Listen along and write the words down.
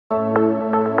Always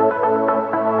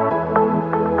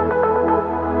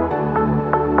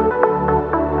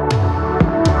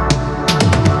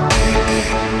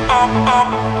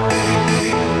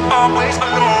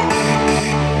alone.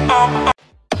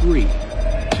 3,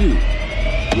 2,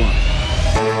 1.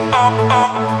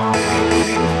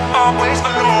 Always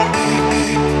alone.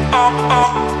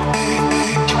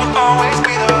 You will always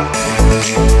be there.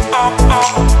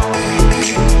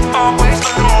 Always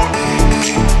alone.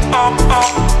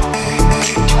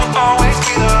 You will always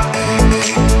be there.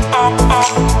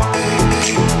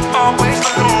 Always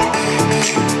alone.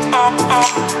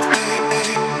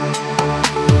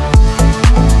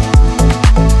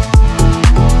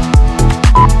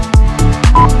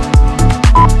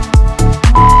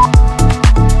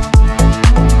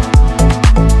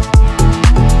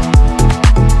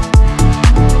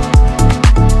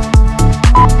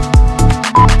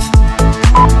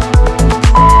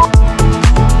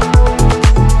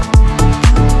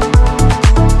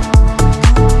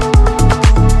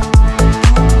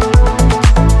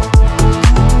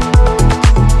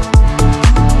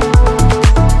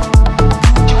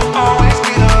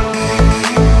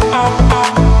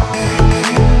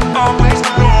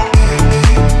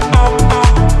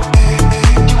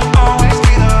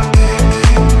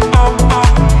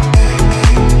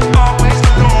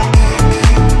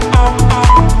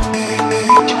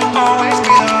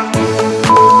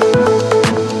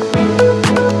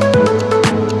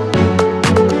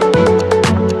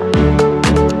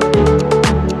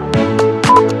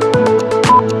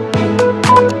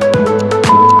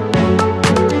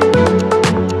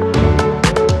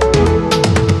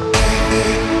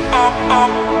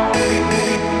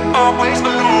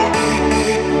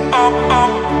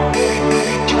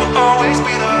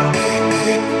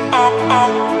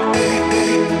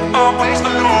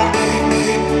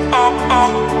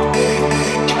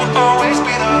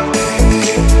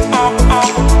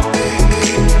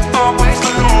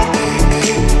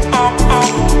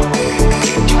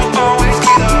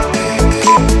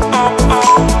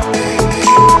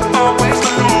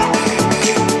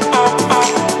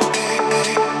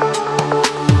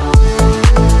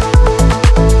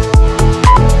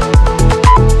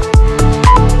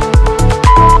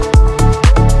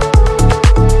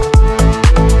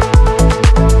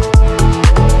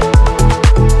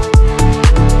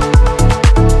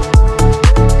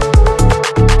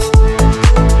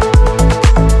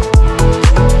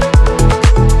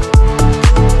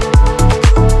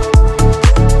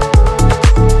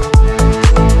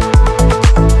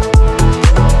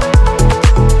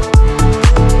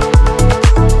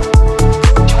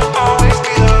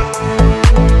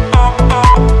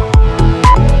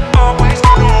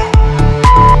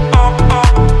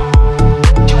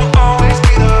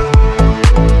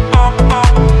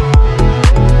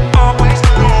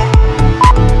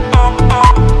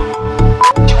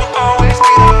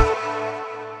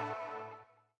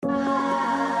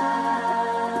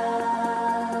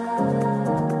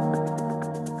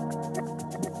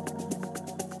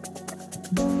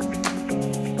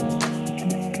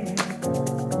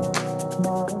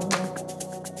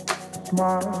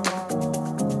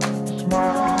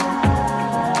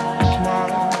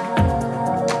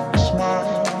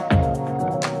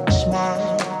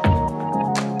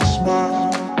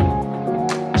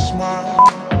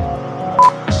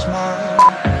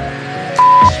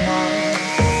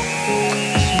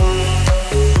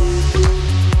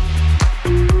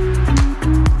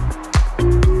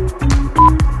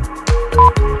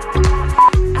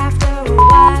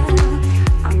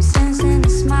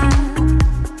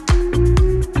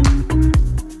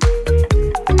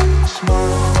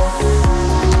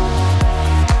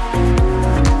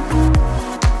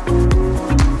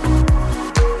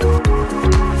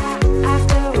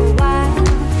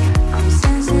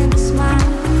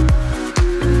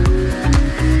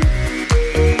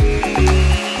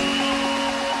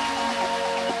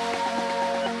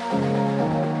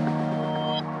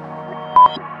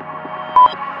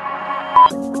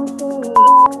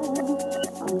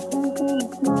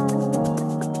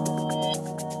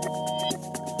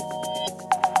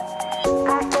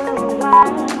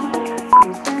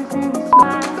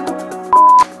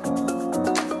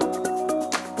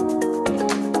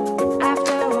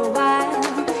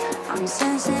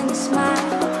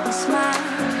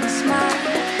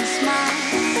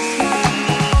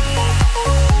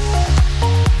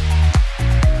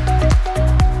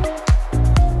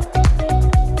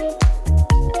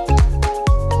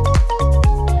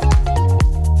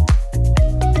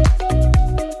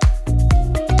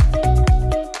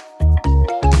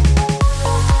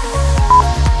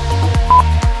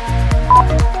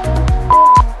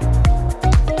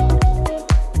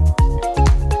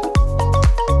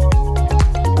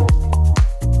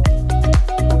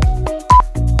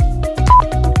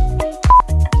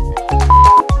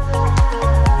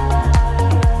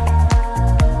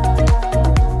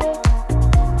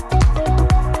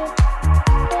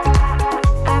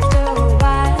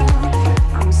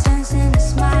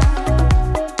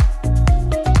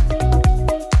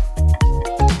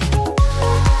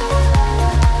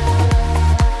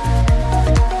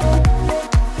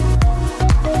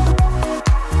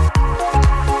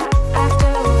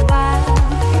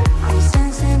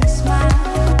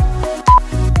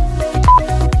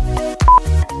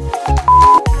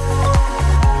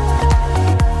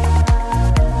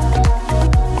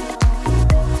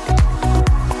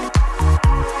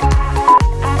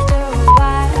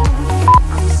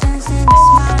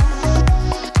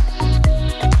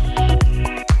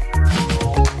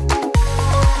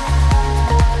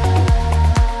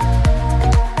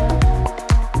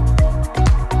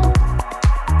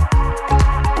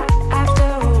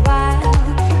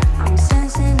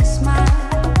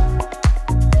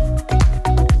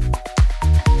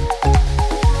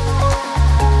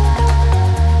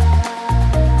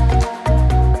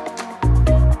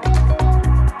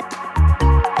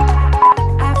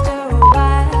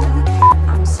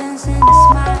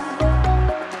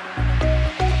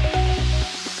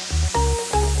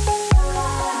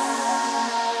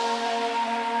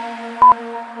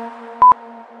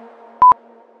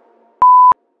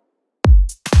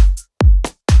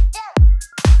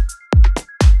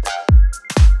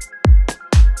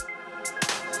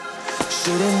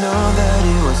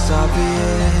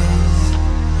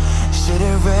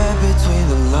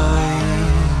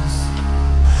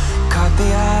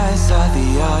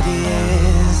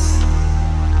 this.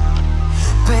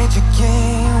 Played your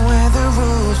game where the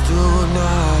rules do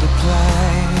not apply.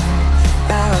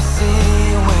 Now I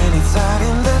see when it's out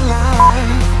in the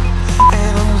light,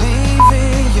 and I'm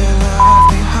leaving your love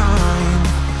behind.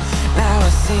 Now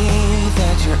I see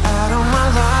that you're out of my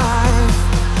life.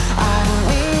 I don't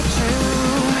need you.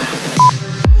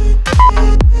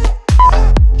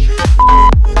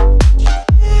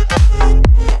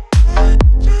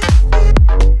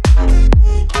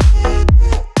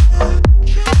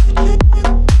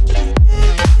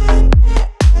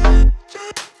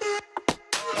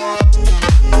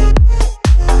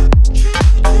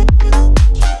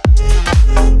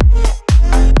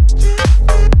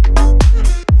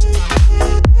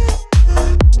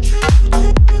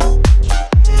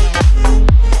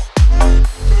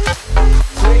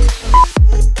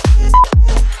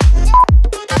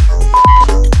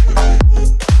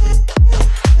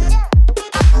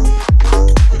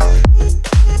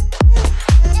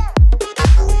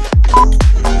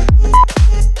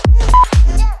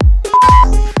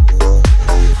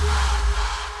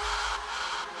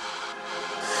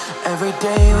 Every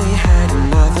day we had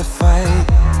another fight.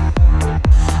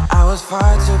 I was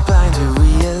far too blind to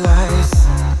realize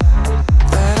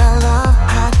that our love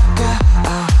had got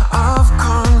out of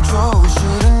control.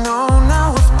 Should've known I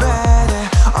was better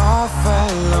off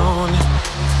alone.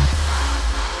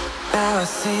 Now I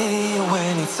see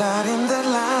when it's out in the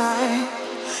light,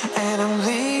 and I'm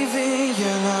leaving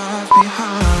your love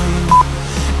behind.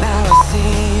 Now I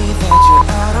see that you're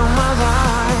out of my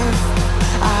life.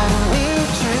 I don't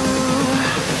need you.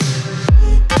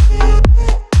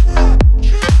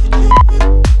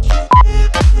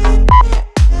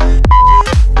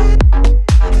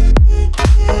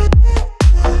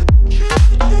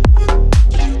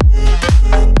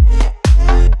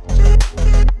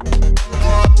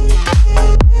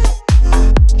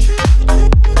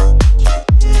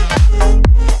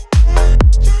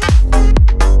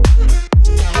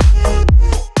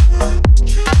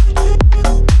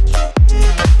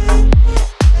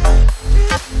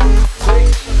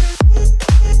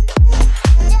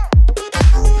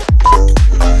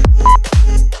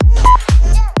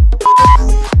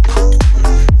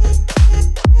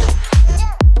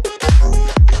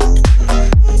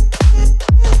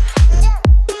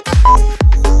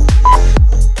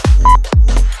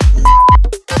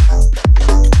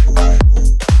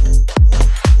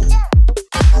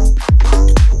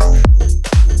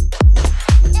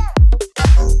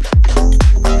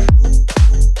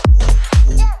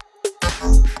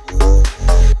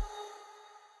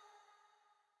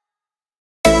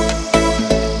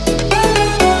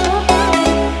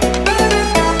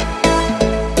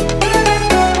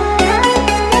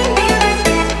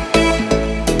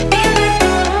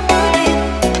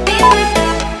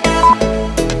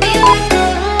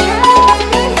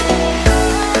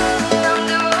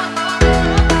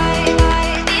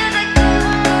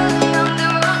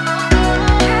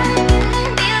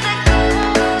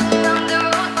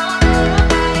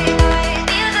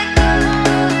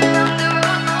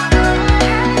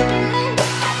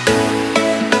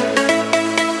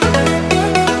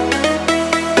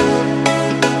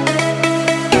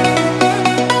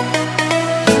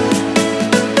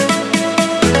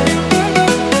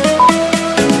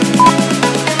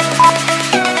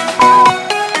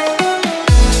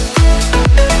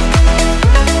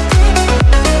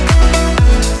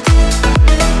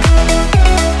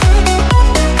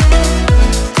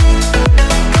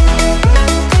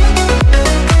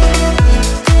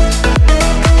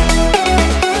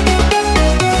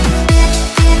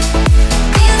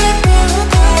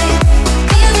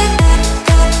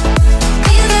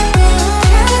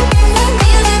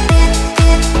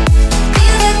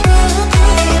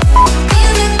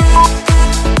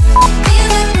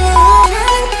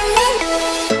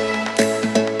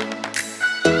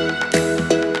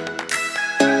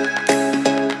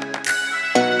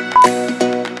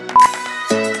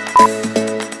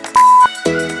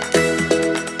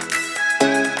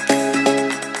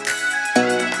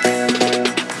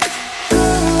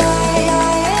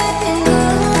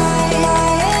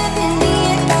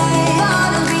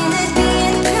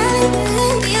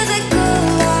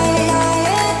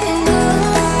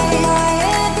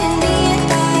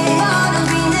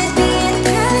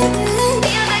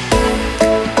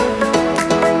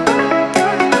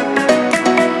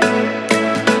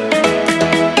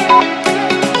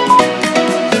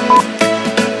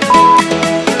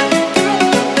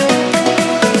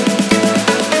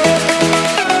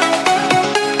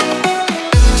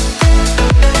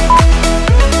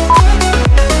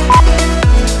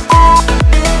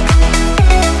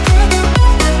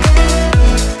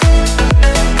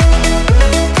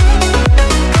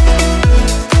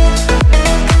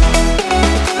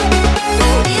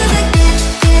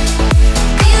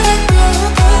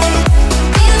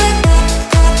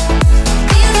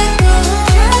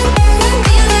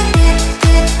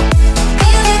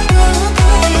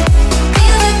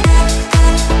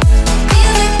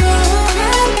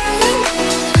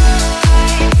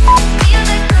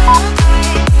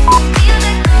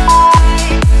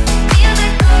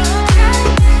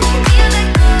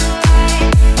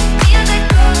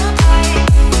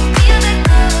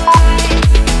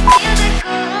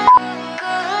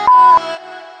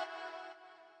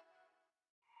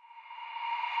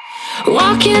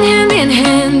 Walking hand in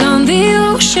hand on the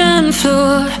ocean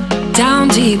floor, down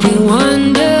deep we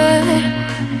wander.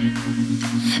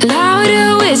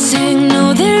 Louder we sing,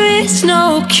 no there is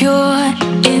no cure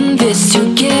in this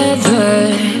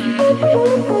together.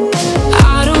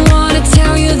 I don't wanna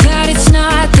tell you that it's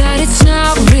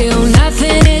not real.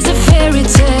 Nothing is a fairy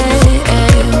tale.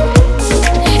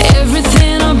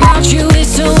 Everything about you is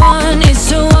so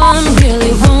unreal.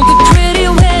 It won't be pretty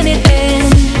when it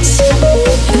ends.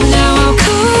 Now how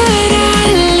could I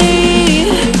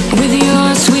leave with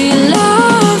your sweet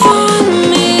love on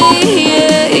me?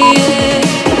 Yeah, yeah.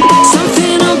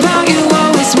 Something about you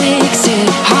always makes it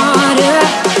harder.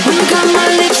 When you got my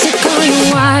lipstick on your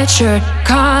white shirt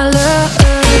collar.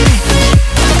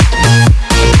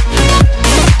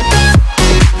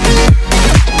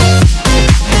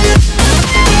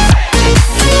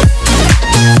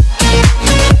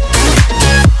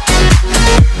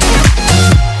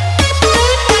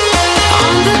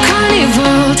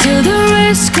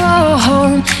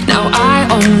 Now I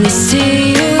only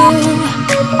see you.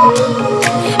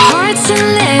 Hearts and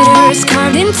letters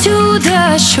carved into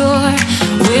the shore.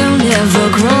 We'll never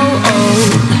grow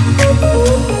old.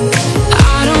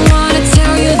 I don't wanna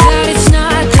tell you that it's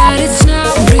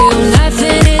not real.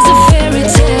 Nothing is a fairy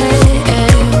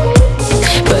tale.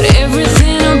 But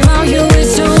everything about you is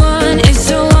so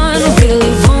unreal.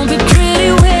 It won't be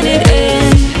pretty when it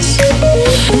ends.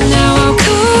 Now how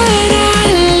could I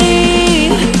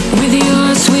leave with your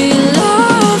sweet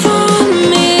love on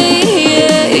me?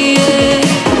 Yeah, yeah.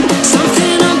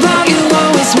 Something about you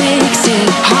always makes it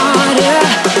harder.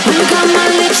 When you got my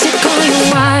lipstick on your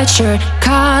white shirt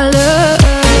collar.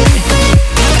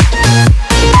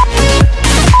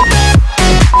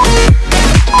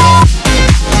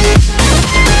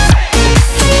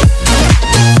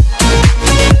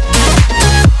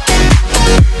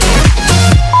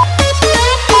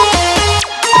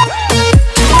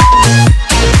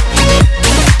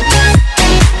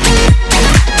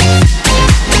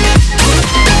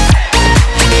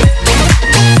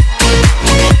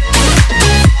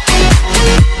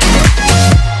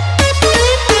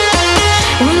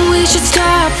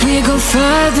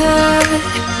 Further,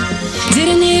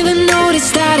 didn't even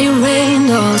notice that it rained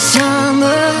all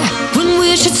summer. When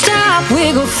we should stop,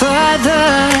 we go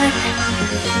further.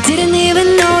 Didn't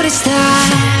even notice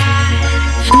that.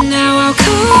 Now how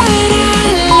could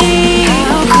I leave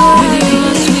with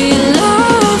your sweet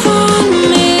love on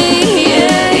me?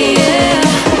 Yeah, yeah.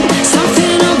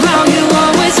 Something about you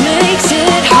always makes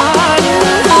it harder.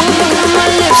 My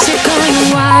lipstick on your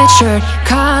white shirt